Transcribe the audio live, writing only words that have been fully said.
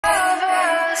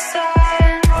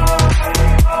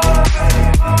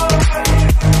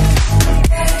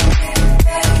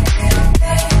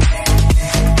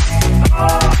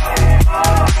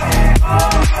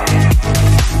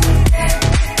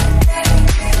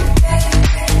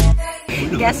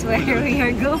guess where we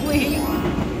are going.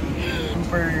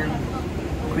 Super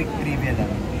quick trivia lang.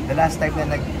 The last time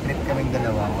na nag-trip kaming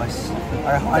dalawa was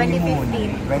our honeymoon,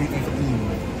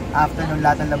 2015. After nung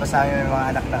lahat ng labas namin, may mga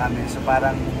anak na kami. So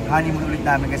parang honeymoon ulit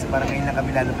namin kasi parang ngayon lang kami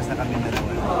lalabas na kami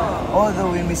dalawa.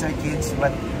 Although we miss our kids,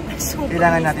 but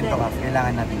kailangan natin to, Kap.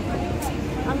 Kailangan natin to.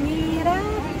 Ang hirap.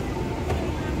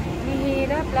 Ang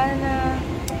hirap. Lalo na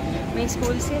may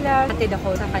school sila. Hatid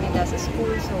ako sa kanila sa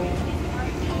school. So,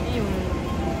 yun.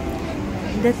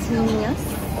 The Tinio.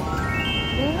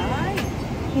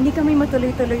 Hindi kami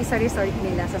matuloy-tuloy sa resort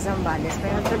nila sa Zambales.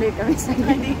 Pero tuloy kami sa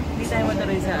Hindi tayo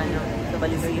matuloy sa sa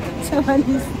Balisay. Sa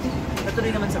Balisay. Natuloy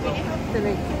naman sa bawah.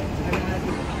 Tuloy.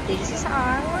 This is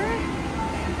our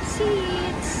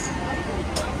seats.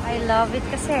 I love it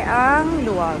kasi ang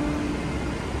luwag.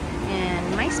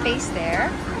 And my space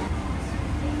there.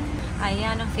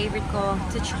 Ayan ang favorite ko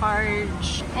to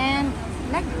charge. And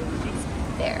legroom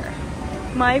there.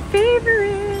 My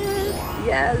favorite!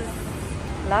 Yes!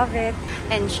 Love it.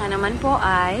 And siya naman po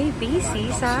ay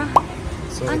busy sa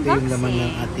So ito yung laman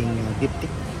ng ating diptych.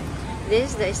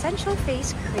 This is the essential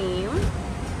face cream.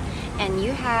 And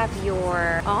you have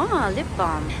your lip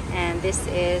balm. And this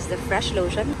is the fresh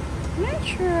lotion.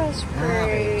 Natural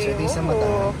spray. Okay. So this is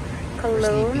mata.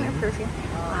 Cologne or perfume.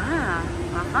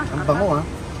 Ang bango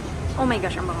Oh my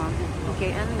gosh, ang bango.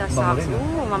 Okay, and the socks.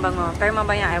 Ooh, mabango. Pero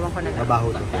mabaya, ewan ko na lang.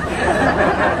 Mabaho to.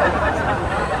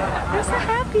 I'm so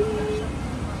happy.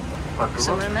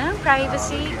 Gusto mo naman ang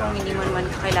privacy. Kung hindi mo naman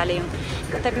kakilala yung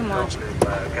katabi mo.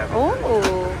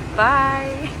 Oh,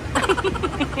 bye!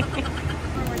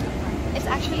 It's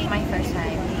actually my first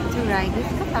time to ride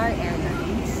with Qatar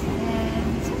Airlines. And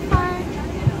so far,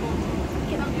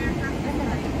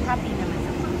 happy naman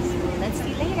ako. So, let's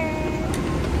see later!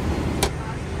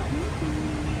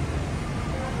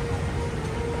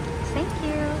 Thank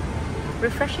you!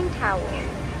 Refreshing towel.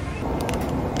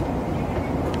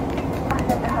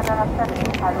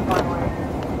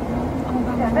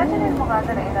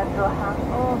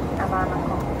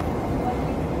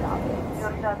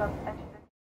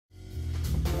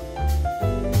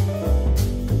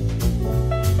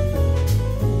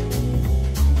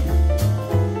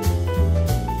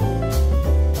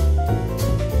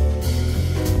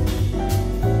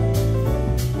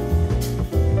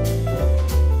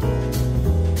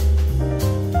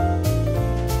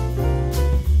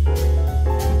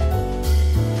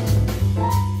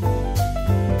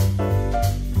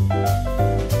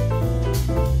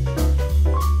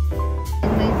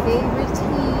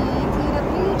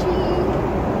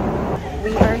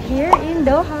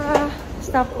 Doha.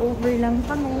 Stop over lang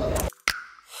kami.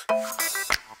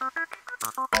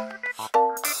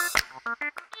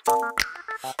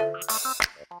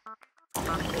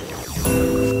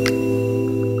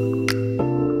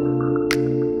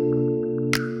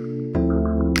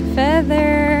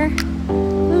 Feather.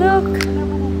 Look.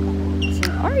 It's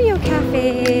an Oreo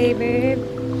cafe, babe.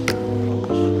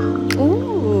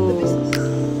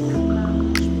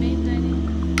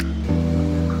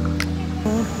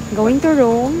 Going to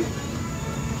Rome.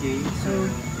 Okay, so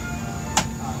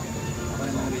ako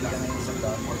naman bili kami sa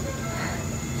Doha.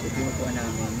 So pinukuha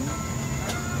namin.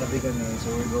 Tabi kami.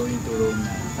 So we're going to Rome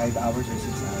na 5 hours or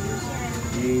 6 hours.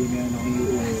 Yay, meron akong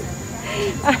uuwi.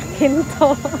 Akin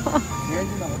to. Meron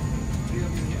din ako.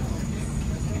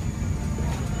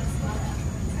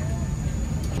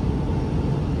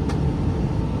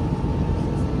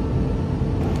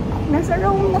 Nasa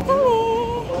Rome na kami.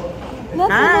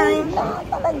 Hi!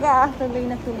 Talaga. Tuloy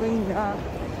na tuloy na.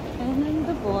 And then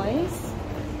the boys.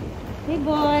 Hey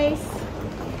boys!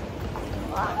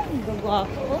 Wow,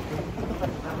 gagwapo.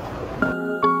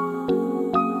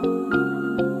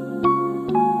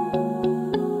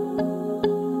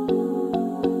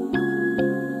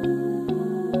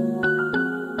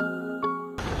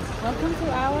 Welcome to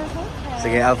our hotel.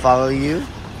 Sige, I'll follow you.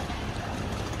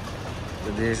 So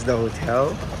this is the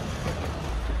hotel.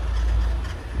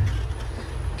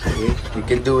 Okay, you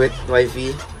can do it,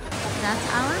 wifey. That's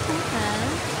our hotel.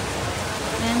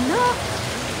 And look!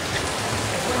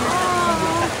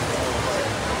 Wow!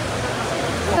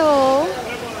 So,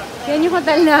 yan yung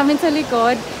hotel namin sa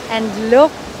likod. And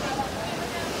look!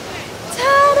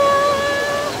 Ta-da!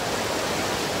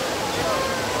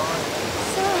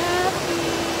 So happy!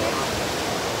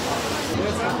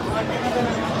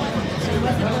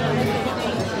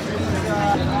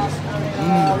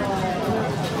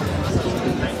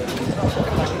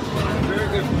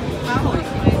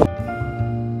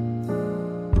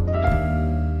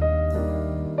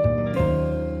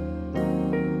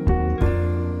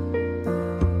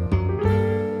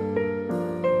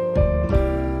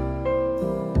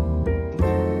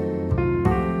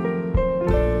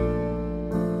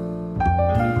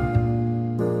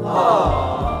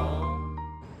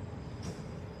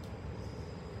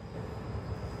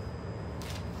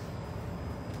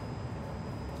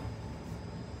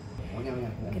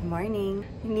 Good morning.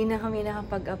 Hindi na kami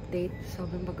nakapag-update.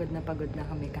 Sobrang pagod na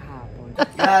kami kahapon.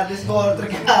 God, this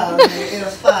water can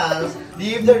fast.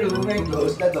 Leave the room and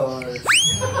close the door.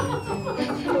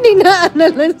 Hindi na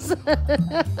analans.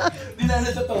 Hindi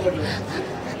na sa todo.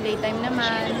 Playtime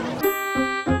naman.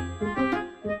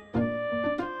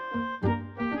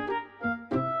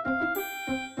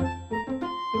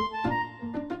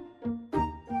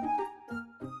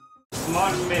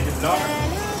 Small, medium,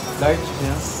 large. Large,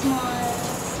 yeah. Small.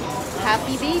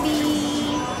 Happy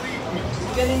baby!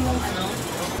 Galing ng ano?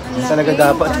 Talaga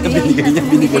dapat binigay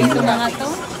niya. Ito mga to.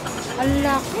 Ang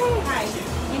laki.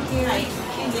 Thank you.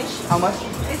 How much?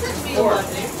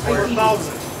 4,000.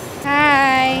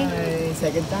 Hi! Hi,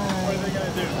 second time.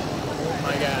 Oh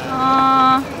my god.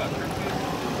 Aww.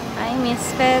 I miss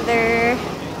Feather.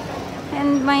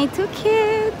 And my 2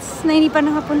 kids na hindi pa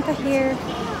nakapunta here.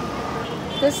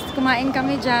 Tapos kumain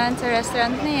kami dyan sa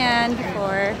restaurant na yan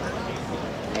before.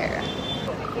 There.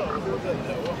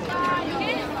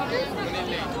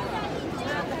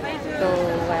 So,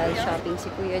 while shopping si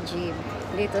Kuya Jib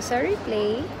dito sa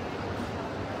replay,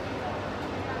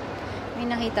 may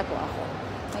nakita po ako.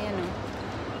 Ayan o.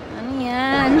 Ano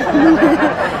yan?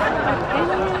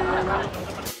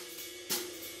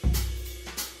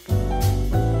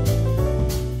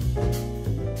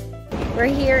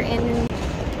 We're here in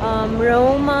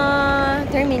Roma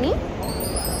Termini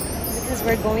because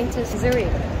we're going to Zurich.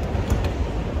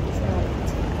 So,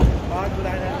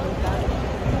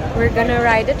 we're gonna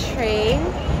ride a train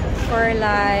for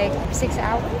like 6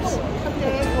 hours.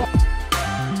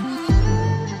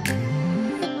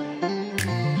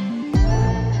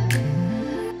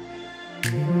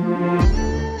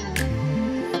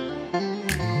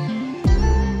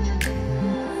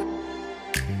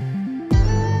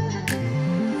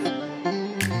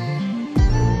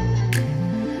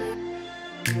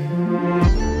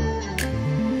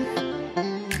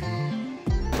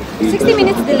 60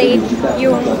 minutes delayed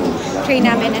yung train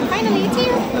namin, and finally it's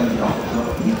here.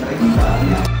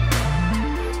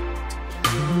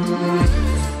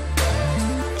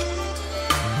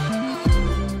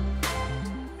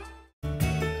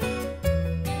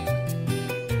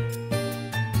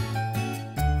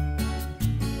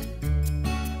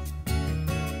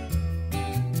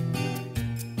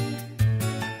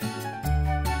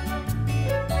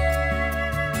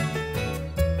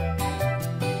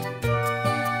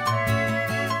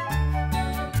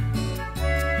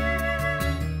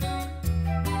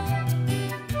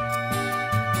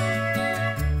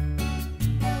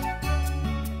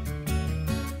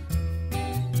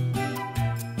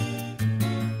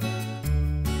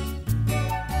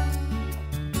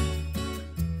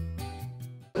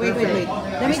 Wait.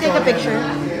 Let me take a picture.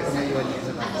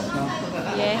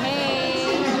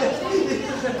 Yay!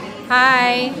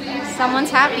 Hi! Someone's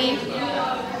happy.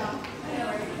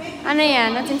 Ano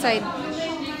yan? What's inside?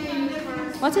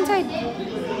 What's inside?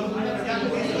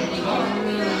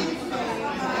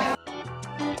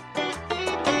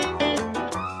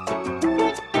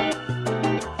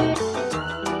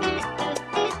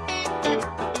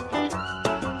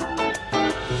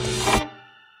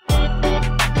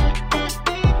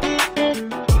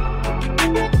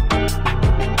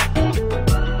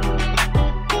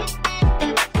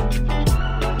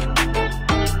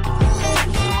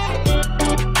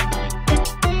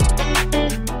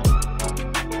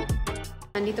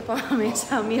 Nandito po kami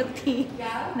sa milk tea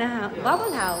na bubble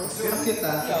house. Pero cute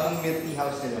yung milk tea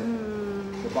house nila.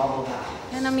 The bubble house.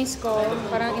 Yan na-miss ko.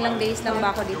 Parang ilang days lang ba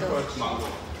ako dito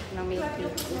ng milk tea.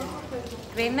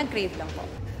 Nag-crave lang po.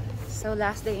 So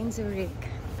last day in Zurich.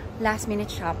 Last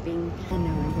minute shopping. And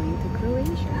now we're going to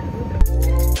Croatia.